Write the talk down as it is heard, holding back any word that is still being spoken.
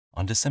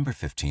On December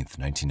 15,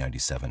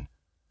 1997,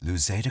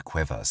 Luz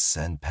Cuevas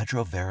and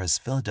Pedro Vera's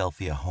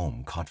Philadelphia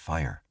home caught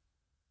fire.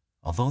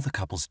 Although the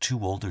couple's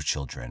two older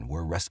children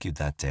were rescued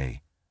that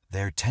day,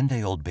 their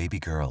 10-day-old baby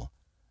girl,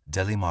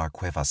 Delimar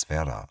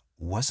Vera,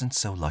 wasn't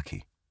so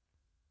lucky.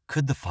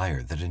 Could the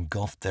fire that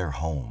engulfed their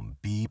home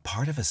be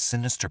part of a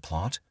sinister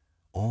plot,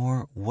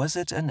 or was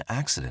it an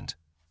accident?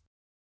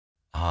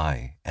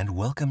 Hi, and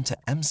welcome to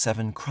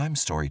M7 Crime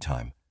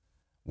Storytime,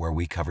 where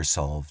we cover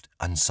solved,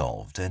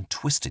 unsolved, and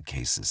twisted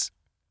cases.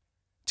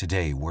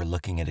 Today, we're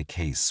looking at a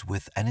case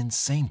with an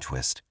insane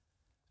twist,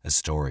 a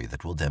story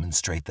that will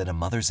demonstrate that a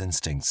mother's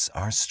instincts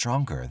are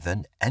stronger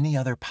than any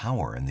other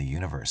power in the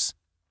universe.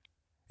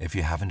 If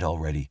you haven't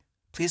already,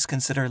 please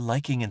consider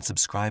liking and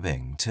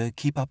subscribing to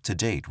keep up to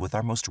date with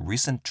our most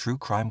recent true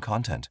crime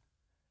content.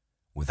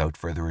 Without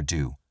further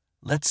ado,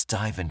 let's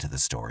dive into the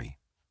story.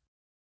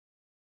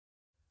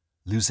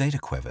 Luz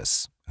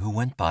Cuevas, who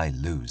went by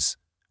Luz,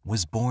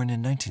 was born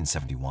in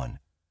 1971.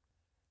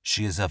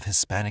 She is of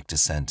Hispanic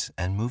descent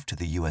and moved to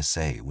the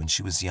USA when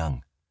she was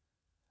young.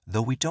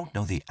 Though we don't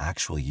know the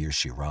actual year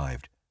she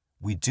arrived,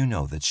 we do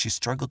know that she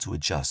struggled to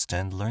adjust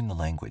and learn the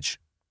language.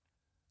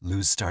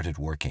 Luz started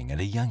working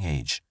at a young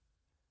age.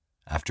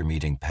 After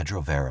meeting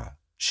Pedro Vera,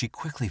 she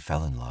quickly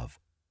fell in love.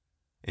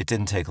 It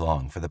didn't take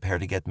long for the pair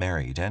to get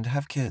married and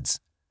have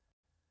kids.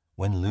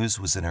 When Luz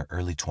was in her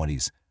early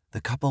 20s, the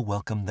couple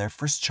welcomed their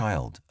first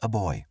child, a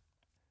boy.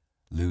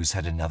 Luz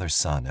had another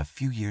son a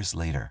few years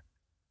later.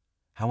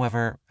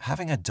 However,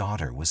 having a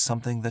daughter was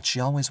something that she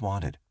always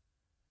wanted.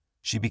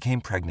 She became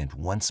pregnant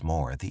once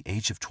more at the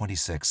age of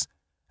 26,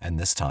 and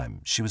this time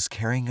she was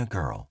carrying a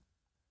girl.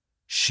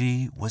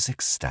 She was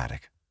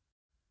ecstatic.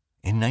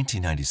 In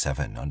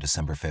 1997, on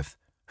December 5th,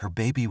 her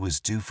baby was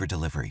due for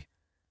delivery.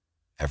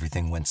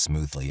 Everything went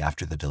smoothly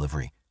after the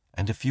delivery,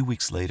 and a few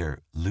weeks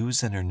later,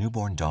 Luz and her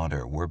newborn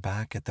daughter were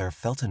back at their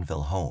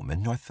Feltonville home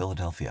in North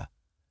Philadelphia.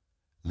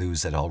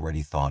 Luz had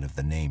already thought of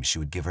the name she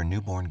would give her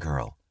newborn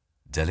girl,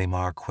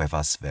 Delimar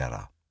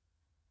Vera.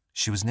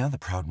 She was now the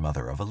proud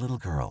mother of a little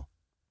girl.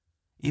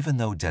 Even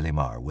though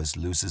Delimar was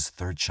Luz's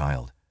third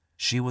child,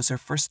 she was her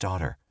first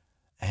daughter,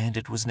 and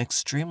it was an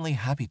extremely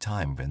happy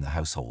time in the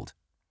household.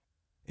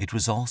 It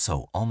was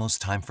also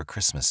almost time for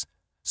Christmas,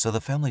 so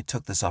the family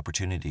took this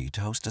opportunity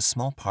to host a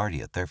small party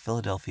at their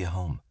Philadelphia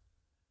home.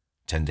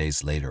 10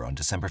 days later, on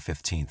December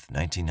 15,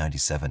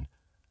 1997,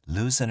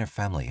 Luz and her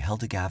family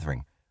held a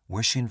gathering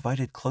where she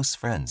invited close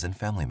friends and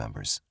family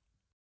members.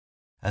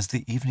 As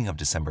the evening of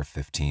December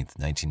 15,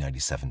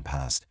 1997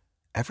 passed,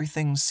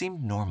 everything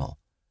seemed normal.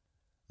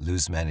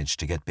 Luz managed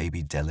to get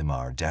baby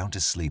Delimar down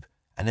to sleep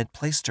and had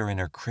placed her in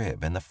her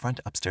crib in the front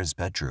upstairs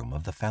bedroom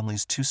of the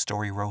family's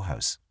two-story row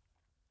house.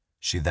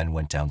 She then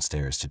went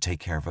downstairs to take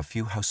care of a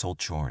few household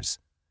chores.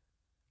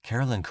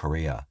 Carolyn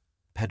Correa,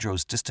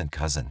 Pedro's distant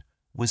cousin,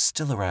 was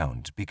still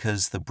around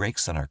because the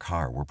brakes on her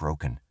car were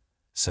broken,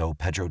 so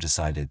Pedro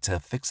decided to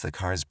fix the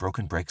car's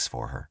broken brakes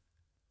for her.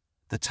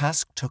 The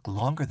task took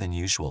longer than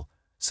usual,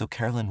 so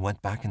Carolyn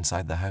went back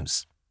inside the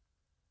house.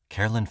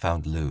 Carolyn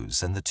found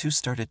Luz and the two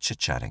started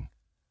chit-chatting.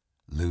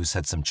 Luz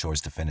had some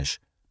chores to finish,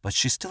 but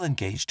she still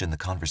engaged in the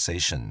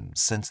conversation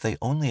since they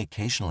only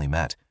occasionally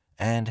met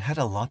and had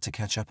a lot to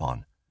catch up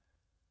on.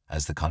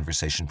 As the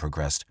conversation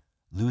progressed,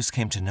 Luz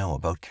came to know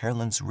about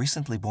Carolyn's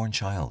recently born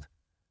child.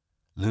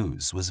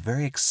 Luz was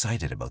very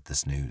excited about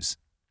this news.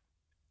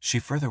 She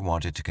further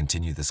wanted to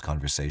continue this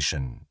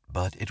conversation,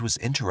 but it was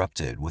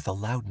interrupted with a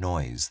loud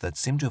noise that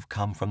seemed to have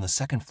come from the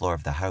second floor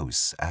of the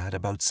house at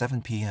about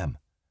 7 p.m.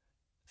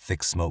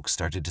 Thick smoke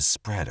started to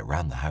spread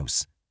around the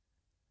house.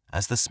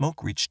 As the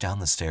smoke reached down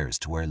the stairs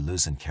to where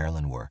Luz and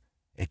Carolyn were,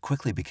 it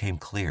quickly became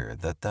clear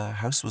that the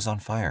house was on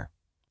fire.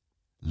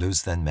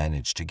 Luz then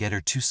managed to get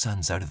her two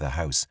sons out of the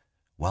house,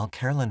 while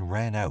Carolyn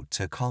ran out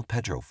to call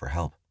Pedro for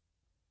help.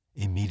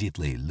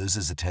 Immediately,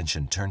 Luz's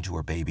attention turned to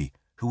her baby,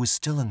 who was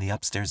still in the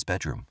upstairs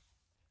bedroom.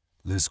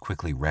 Luz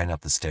quickly ran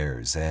up the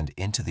stairs and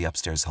into the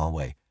upstairs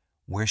hallway,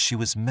 where she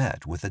was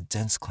met with a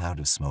dense cloud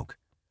of smoke.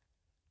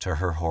 To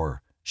her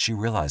horror, she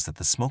realized that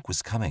the smoke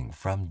was coming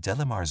from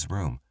Delimar's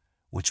room,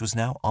 which was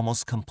now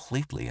almost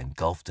completely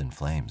engulfed in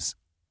flames.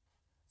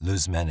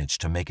 Luz managed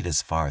to make it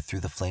as far through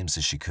the flames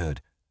as she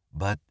could,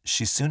 but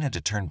she soon had to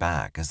turn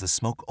back as the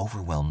smoke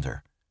overwhelmed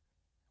her.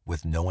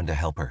 With no one to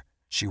help her,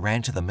 she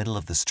ran to the middle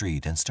of the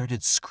street and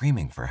started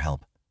screaming for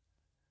help.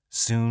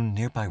 Soon,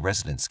 nearby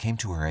residents came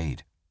to her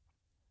aid.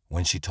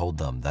 When she told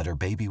them that her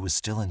baby was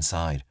still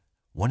inside,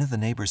 one of the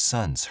neighbor's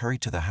sons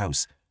hurried to the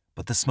house,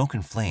 but the smoke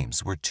and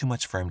flames were too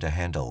much for him to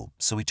handle,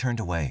 so he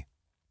turned away.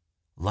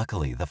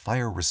 Luckily, the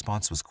fire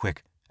response was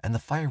quick, and the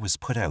fire was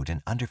put out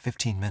in under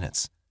 15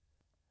 minutes.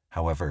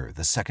 However,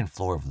 the second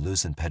floor of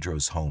Luz and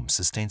Pedro's home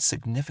sustained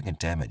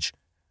significant damage,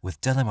 with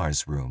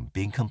Delimar's room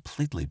being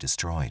completely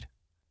destroyed.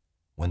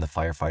 When the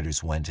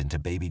firefighters went into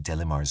baby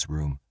Delimar's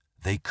room,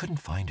 they couldn't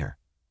find her.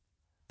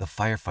 The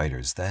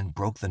firefighters then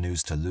broke the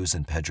news to Luz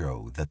and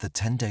Pedro that the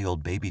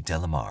 10-day-old baby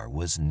Delimar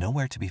was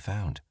nowhere to be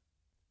found.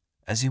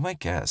 As you might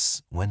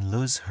guess, when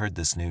Luz heard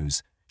this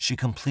news, She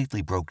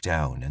completely broke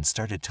down and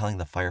started telling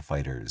the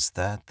firefighters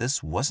that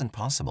this wasn't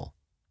possible.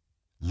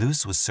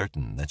 Luz was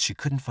certain that she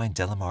couldn't find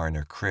Delimar in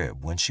her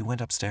crib when she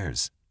went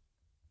upstairs.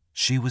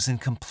 She was in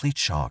complete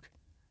shock.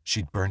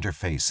 She'd burned her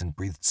face and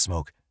breathed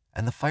smoke,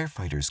 and the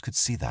firefighters could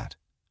see that.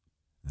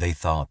 They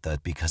thought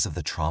that because of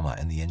the trauma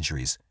and the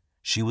injuries,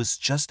 she was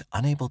just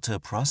unable to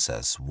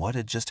process what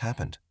had just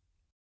happened.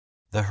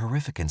 The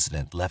horrific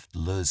incident left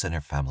Luz and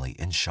her family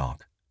in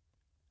shock.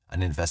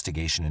 An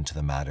investigation into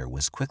the matter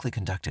was quickly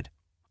conducted.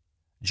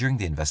 During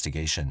the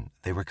investigation,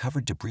 they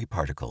recovered debris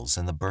particles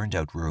in the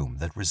burned-out room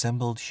that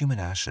resembled human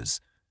ashes.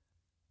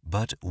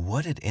 But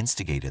what had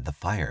instigated the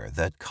fire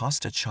that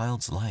cost a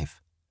child's life?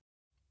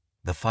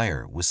 The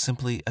fire was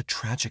simply a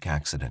tragic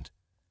accident.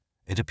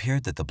 It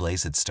appeared that the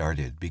blaze had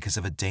started because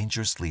of a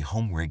dangerously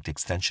home-rigged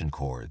extension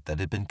cord that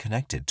had been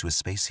connected to a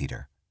space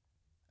heater.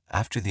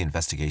 After the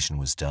investigation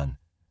was done,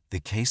 the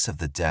case of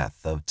the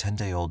death of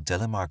 10-day-old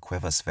Delimar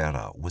Cuevas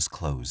Vera was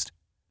closed.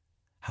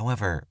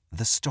 However,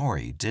 the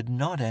story did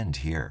not end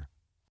here.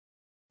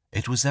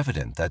 It was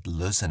evident that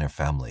Luz and her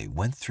family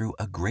went through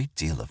a great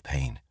deal of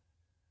pain.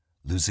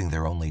 Losing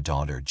their only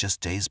daughter just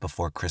days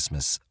before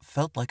Christmas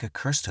felt like a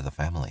curse to the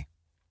family.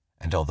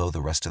 And although the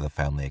rest of the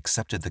family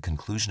accepted the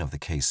conclusion of the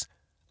case,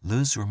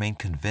 Luz remained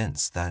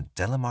convinced that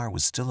Delimar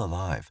was still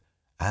alive,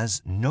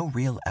 as no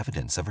real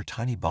evidence of her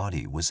tiny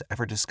body was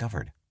ever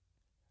discovered.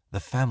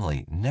 The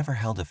family never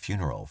held a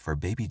funeral for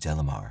baby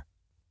Delimar.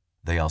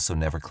 They also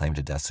never claimed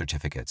a death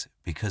certificate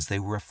because they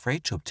were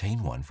afraid to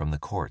obtain one from the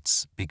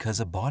courts because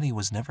a body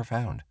was never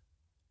found.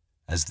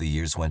 As the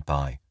years went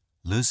by,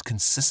 Luz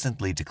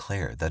consistently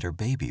declared that her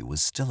baby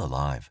was still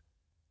alive.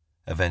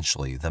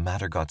 Eventually, the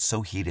matter got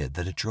so heated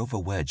that it drove a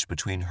wedge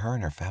between her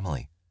and her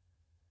family.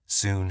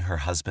 Soon, her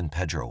husband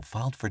Pedro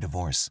filed for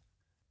divorce.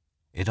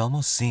 It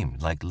almost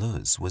seemed like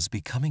Luz was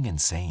becoming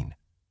insane.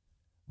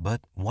 But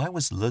why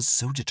was Luz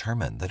so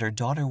determined that her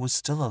daughter was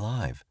still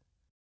alive?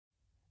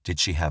 Did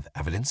she have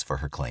evidence for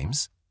her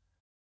claims?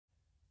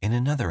 In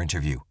another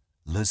interview,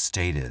 Luz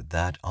stated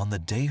that on the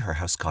day her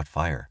house caught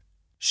fire,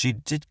 she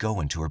did go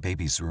into her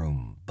baby's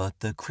room, but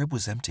the crib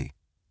was empty.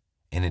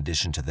 In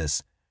addition to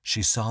this,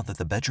 she saw that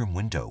the bedroom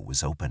window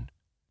was open.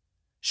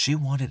 She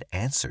wanted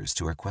answers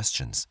to her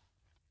questions.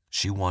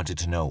 She wanted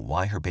to know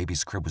why her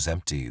baby's crib was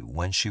empty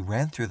when she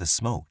ran through the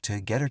smoke to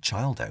get her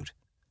child out.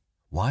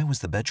 Why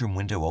was the bedroom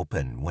window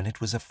open when it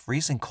was a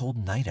freezing cold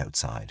night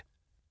outside?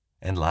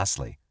 And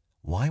lastly,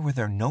 why were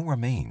there no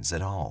remains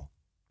at all?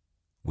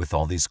 With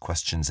all these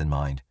questions in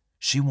mind,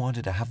 she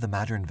wanted to have the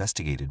matter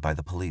investigated by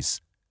the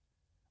police.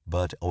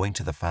 But owing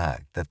to the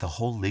fact that the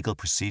whole legal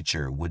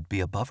procedure would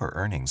be above her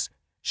earnings,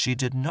 she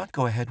did not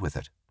go ahead with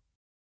it.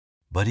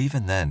 But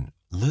even then,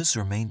 Luz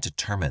remained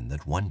determined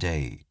that one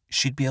day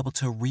she'd be able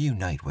to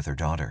reunite with her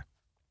daughter.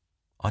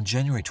 On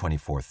January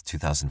 24,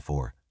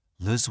 2004,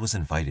 Luz was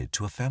invited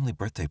to a family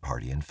birthday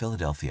party in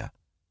Philadelphia.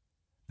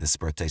 This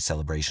birthday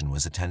celebration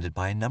was attended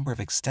by a number of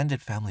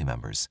extended family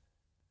members.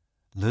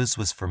 Luz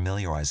was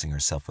familiarizing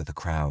herself with the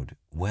crowd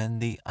when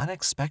the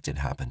unexpected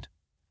happened.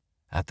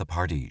 At the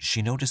party,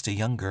 she noticed a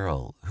young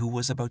girl who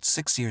was about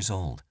 6 years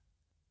old.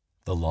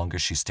 The longer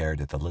she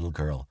stared at the little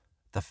girl,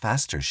 the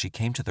faster she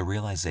came to the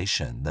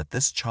realization that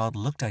this child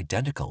looked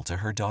identical to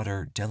her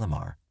daughter,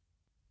 Delimar.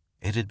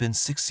 It had been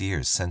 6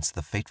 years since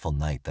the fateful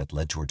night that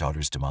led to her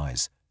daughter's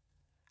demise.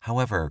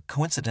 However,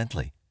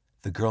 coincidentally,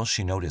 the girl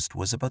she noticed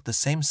was about the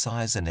same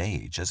size and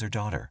age as her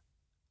daughter.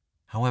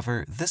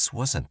 However, this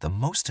wasn't the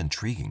most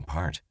intriguing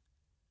part.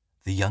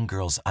 The young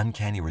girl's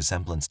uncanny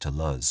resemblance to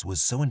Luz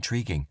was so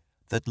intriguing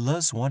that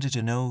Luz wanted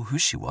to know who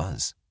she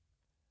was.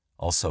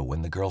 Also,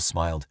 when the girl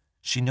smiled,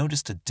 she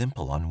noticed a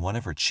dimple on one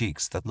of her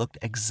cheeks that looked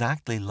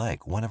exactly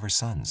like one of her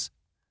sons.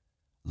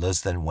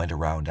 Luz then went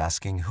around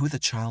asking who the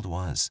child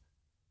was.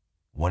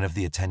 One of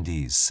the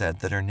attendees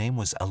said that her name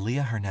was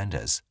Aaliyah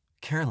Hernandez,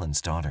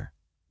 Carolyn's daughter.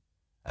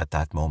 At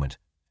that moment,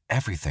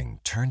 everything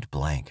turned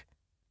blank.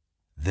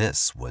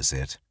 This was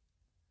it.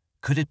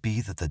 Could it be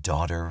that the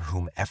daughter,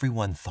 whom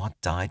everyone thought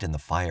died in the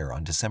fire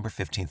on December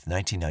 15,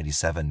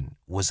 1997,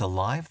 was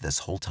alive this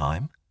whole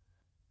time?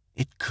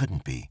 It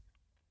couldn't be.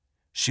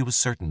 She was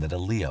certain that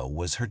Aaliyah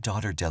was her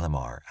daughter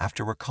Delimar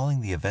after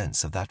recalling the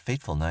events of that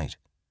fateful night.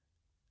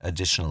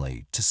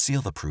 Additionally, to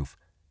seal the proof,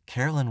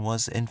 Carolyn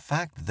was in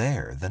fact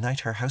there the night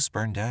her house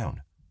burned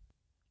down.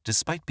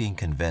 Despite being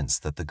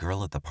convinced that the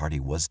girl at the party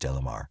was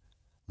Delimar,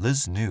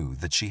 Luz knew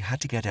that she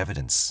had to get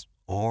evidence,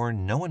 or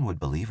no one would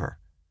believe her.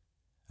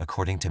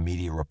 According to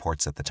media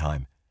reports at the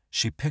time,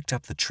 she picked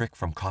up the trick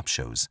from cop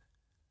shows.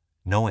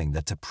 Knowing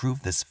that to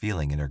prove this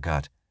feeling in her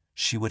gut,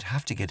 she would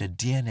have to get a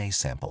DNA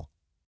sample.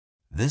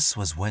 This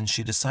was when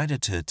she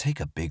decided to take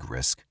a big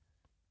risk.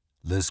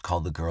 Luz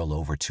called the girl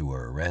over to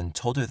her and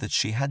told her that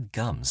she had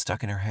gum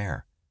stuck in her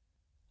hair.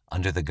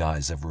 Under the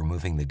guise of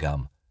removing the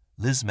gum,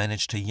 Luz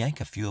managed to yank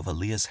a few of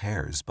Aaliyah's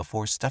hairs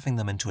before stuffing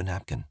them into a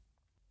napkin.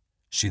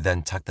 She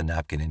then tucked the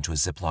napkin into a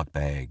Ziploc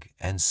bag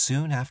and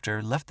soon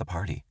after left the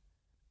party.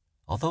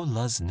 Although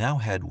Luz now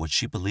had what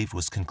she believed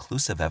was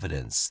conclusive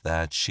evidence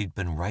that she'd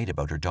been right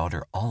about her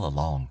daughter all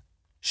along,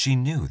 She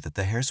knew that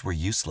the hairs were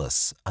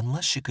useless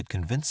unless she could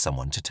convince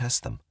someone to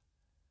test them.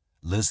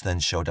 Luz then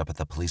showed up at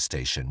the police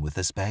station with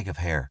this bag of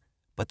hair,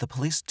 but the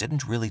police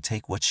didn't really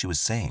take what she was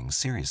saying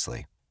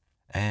seriously.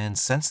 And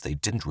since they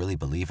didn't really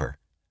believe her,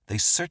 they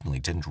certainly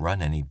didn't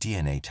run any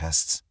DNA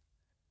tests.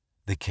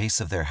 The case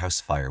of their house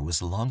fire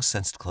was long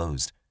since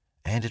closed,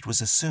 and it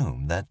was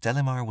assumed that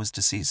Delimar was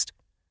deceased.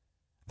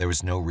 There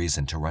was no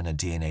reason to run a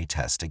DNA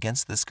test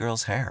against this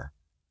girl's hair.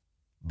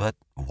 But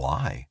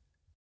why?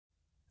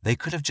 They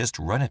could have just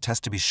run a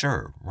test to be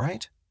sure,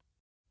 right?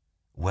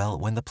 Well,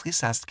 when the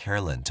police asked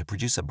Carolyn to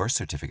produce a birth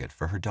certificate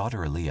for her daughter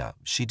Aaliyah,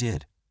 she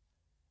did.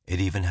 It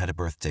even had a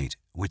birth date,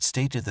 which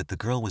stated that the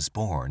girl was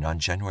born on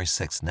January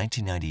 6,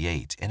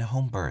 1998, in a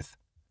home birth.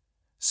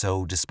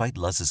 So, despite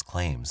Luz's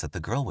claims that the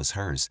girl was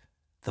hers,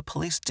 the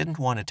police didn't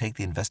want to take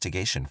the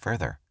investigation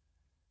further.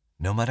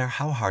 No matter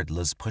how hard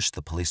Luz pushed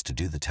the police to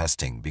do the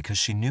testing because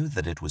she knew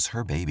that it was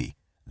her baby,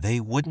 they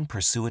wouldn't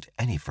pursue it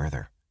any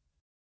further.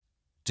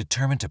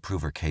 Determined to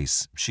prove her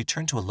case, she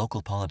turned to a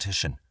local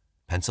politician,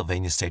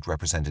 Pennsylvania State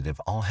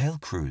Representative Unheard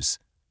Cruz,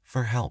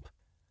 for help,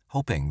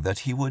 hoping that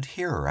he would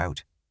hear her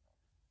out.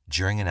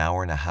 During an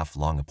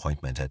hour-and-a-half-long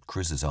appointment at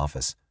Cruz's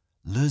office,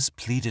 Luz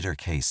pleaded her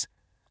case,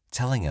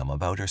 telling him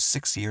about her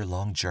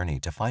 6-year-long journey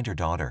to find her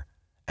daughter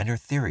and her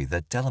theory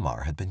that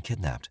Delimar had been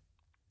kidnapped.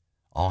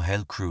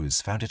 Unheard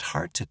Cruz found it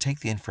hard to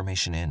take the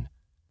information in.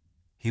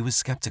 He was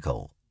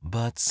skeptical,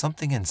 but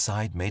something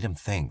inside made him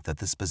think that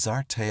this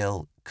bizarre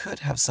tale could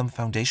have some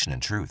foundation in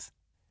truth.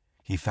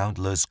 He found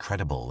Luz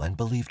credible and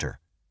believed her.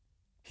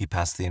 He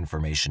passed the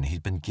information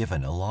he'd been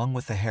given along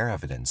with the hair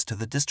evidence to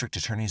the district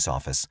attorney's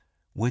office,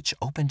 which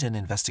opened an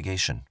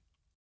investigation.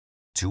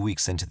 2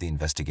 weeks into the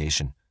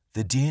investigation,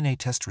 the DNA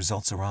test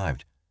results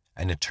arrived,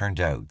 and it turned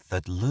out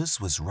that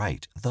Luz was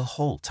right the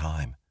whole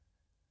time.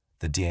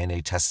 The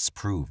DNA tests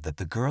proved that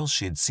the girl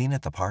she had seen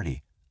at the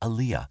party,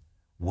 Aaliyah,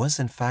 was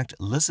in fact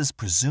Luz's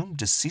presumed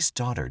deceased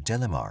daughter,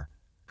 Delimar,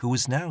 who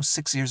was now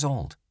 6 years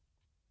old.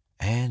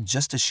 And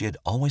just as she had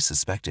always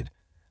suspected,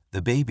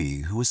 the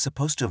baby, who was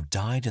supposed to have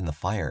died in the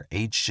fire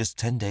aged just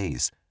 10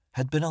 days,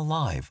 had been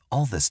alive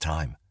all this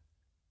time.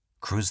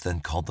 Cruz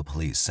then called the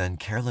police, and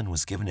Carolyn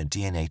was given a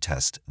DNA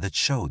test that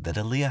showed that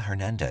Aaliyah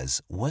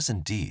Hernandez was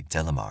indeed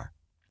Delimar.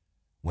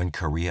 When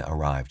Korea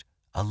arrived,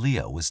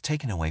 Aaliyah was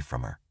taken away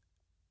from her.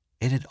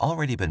 It had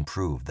already been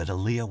proved that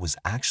Aaliyah was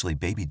actually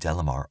baby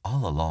Delimar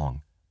all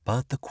along,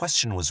 but the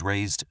question was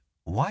raised,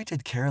 why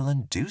did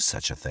Carolyn do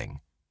such a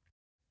thing?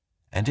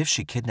 And if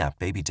she kidnapped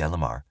baby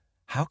Delimar,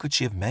 how could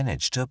she have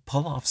managed to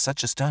pull off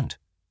such a stunt?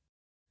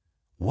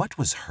 What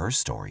was her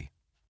story?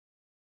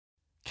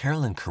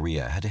 Carolyn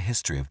Correa had a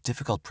history of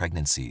difficult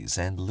pregnancies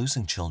and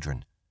losing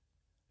children.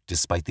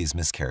 Despite these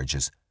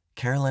miscarriages,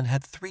 Carolyn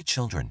had 3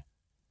 children.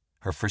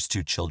 Her first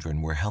 2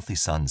 children were healthy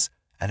sons,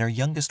 and her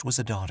youngest was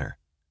a daughter.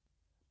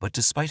 But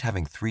despite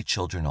having 3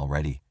 children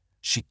already,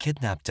 she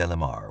kidnapped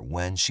Delimar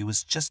when she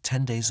was just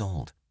 10 days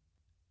old.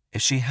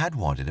 If she had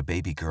wanted a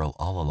baby girl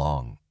all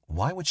along,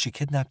 why would she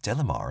kidnap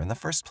Delimar in the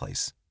first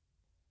place?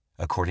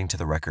 According to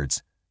the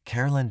records,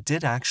 Carolyn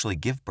did actually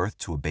give birth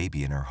to a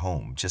baby in her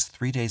home just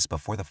 3 days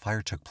before the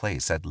fire took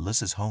place at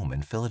Luz's home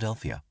in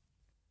Philadelphia.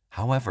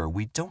 However,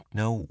 we don't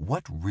know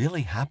what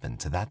really happened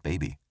to that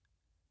baby.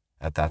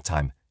 At that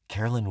time,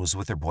 Carolyn was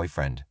with her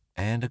boyfriend,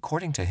 and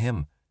according to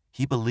him,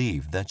 he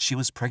believed that she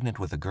was pregnant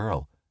with a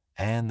girl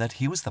and that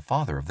he was the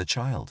father of the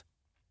child.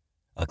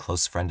 A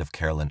close friend of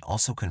Carolyn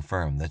also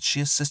confirmed that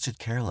she assisted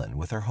Carolyn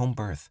with her home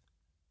birth.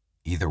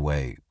 Either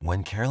way,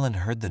 when Carolyn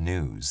heard the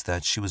news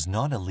that she was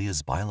not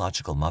Aaliyah's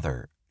biological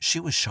mother, she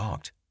was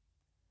shocked.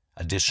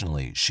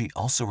 Additionally, she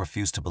also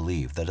refused to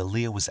believe that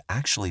Aaliyah was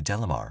actually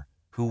Delimar,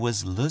 who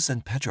was Luz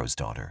and Pedro's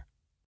daughter.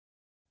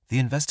 The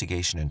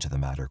investigation into the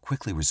matter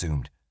quickly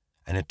resumed,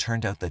 and it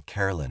turned out that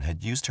Carolyn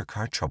had used her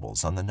car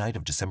troubles on the night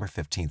of December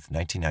 15,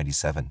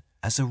 1997,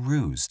 as a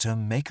ruse to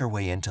make her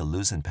way into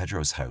Luz and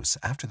Pedro's house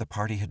after the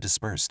party had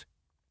dispersed.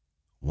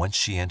 Once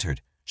she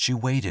entered, she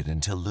waited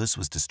until Luz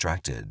was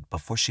distracted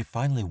before she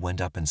finally went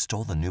up and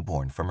stole the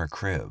newborn from her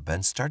crib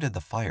and started the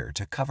fire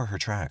to cover her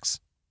tracks.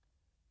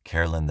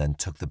 Carolyn then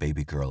took the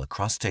baby girl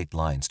across state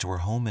lines to her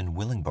home in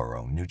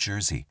Willingboro, New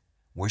Jersey,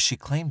 where she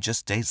claimed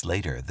just days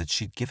later that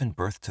she'd given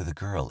birth to the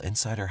girl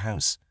inside her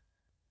house.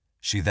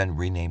 She then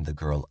renamed the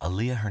girl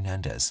Aaliyah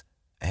Hernandez,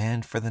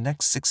 and for the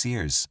next 6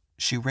 years,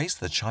 she raised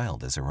the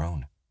child as her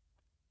own.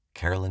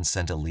 Carolyn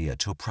sent Aaliyah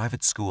to a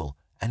private school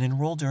and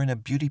enrolled her in a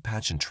beauty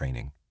pageant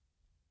training,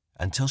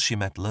 until she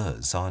met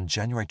Luz on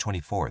January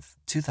 24,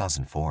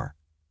 2004.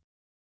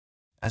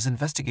 As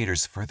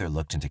investigators further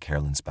looked into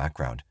Carolyn's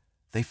background,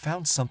 they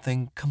found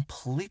something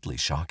completely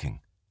shocking.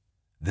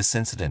 This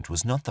incident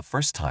was not the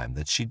first time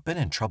that she'd been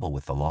in trouble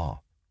with the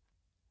law.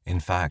 In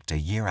fact, a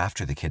year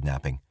after the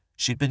kidnapping,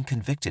 she'd been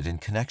convicted in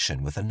connection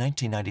with a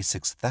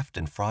 1996 theft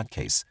and fraud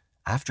case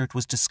after it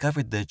was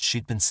discovered that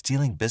she'd been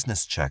stealing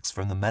business checks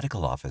from the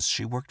medical office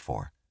she worked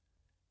for.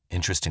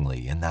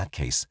 Interestingly, in that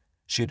case,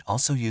 she had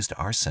also used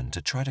arson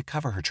to try to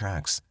cover her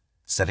tracks,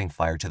 setting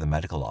fire to the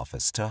medical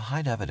office to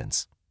hide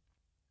evidence.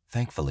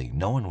 Thankfully,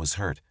 no one was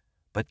hurt,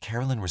 but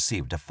Carolyn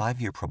received a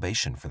 5-year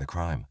probation for the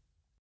crime.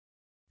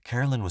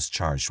 Carolyn was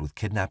charged with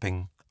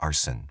kidnapping,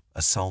 arson,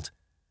 assault,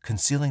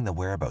 concealing the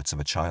whereabouts of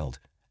a child,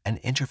 and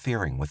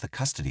interfering with the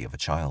custody of a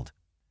child.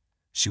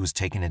 She was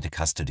taken into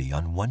custody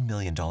on $1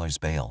 million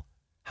bail.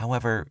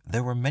 However,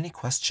 there were many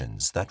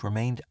questions that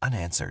remained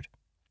unanswered.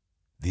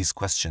 These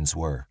questions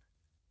were,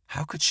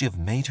 how could she have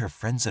made her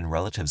friends and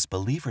relatives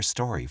believe her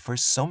story for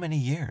so many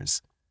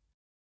years?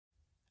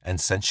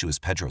 And since she was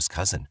Pedro's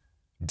cousin,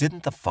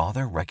 didn't the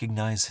father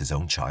recognize his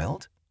own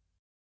child?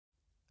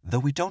 Though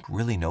we don't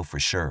really know for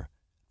sure,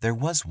 there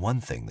was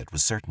one thing that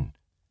was certain.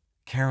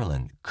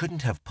 Carolyn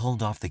couldn't have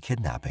pulled off the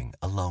kidnapping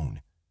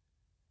alone.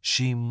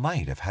 She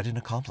might have had an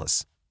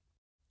accomplice.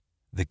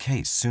 The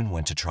case soon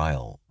went to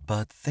trial,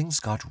 but things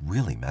got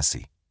really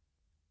messy.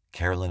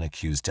 Carolyn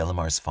accused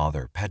Delimar's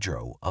father,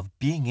 Pedro, of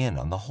being in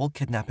on the whole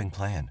kidnapping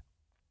plan.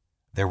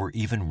 There were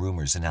even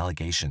rumors and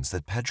allegations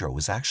that Pedro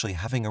was actually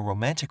having a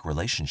romantic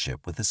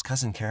relationship with his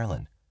cousin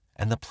Carolyn,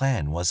 and the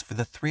plan was for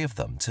the three of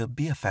them to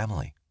be a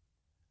family.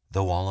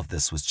 Though all of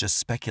this was just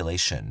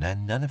speculation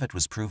and none of it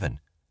was proven,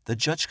 the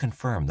judge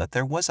confirmed that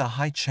there was a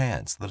high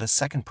chance that a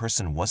second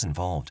person was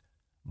involved,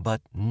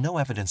 but no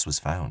evidence was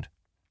found.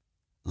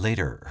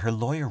 Later, her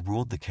lawyer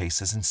ruled the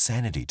case as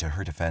insanity to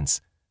her defense,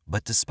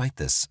 but despite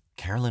this,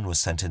 Carolyn was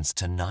sentenced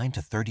to 9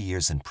 to 30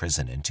 years in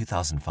prison in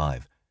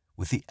 2005,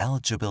 with the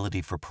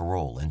eligibility for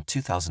parole in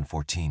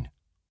 2014.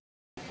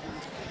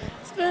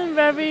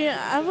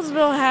 I was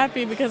real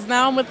happy because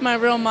now I'm with my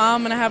real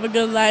mom and I have a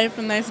good life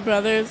and nice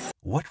brothers.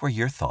 What were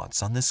your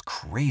thoughts on this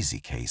crazy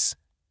case?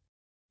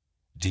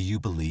 Do you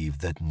believe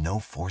that no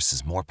force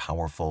is more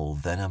powerful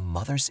than a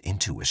mother's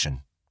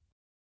intuition?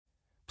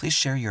 Please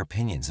share your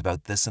opinions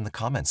about this in the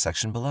comments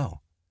section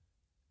below.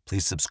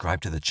 Please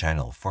subscribe to the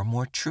channel for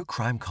more true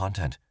crime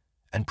content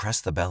and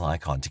press the bell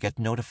icon to get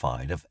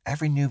notified of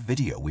every new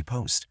video we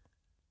post.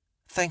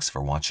 Thanks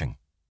for watching.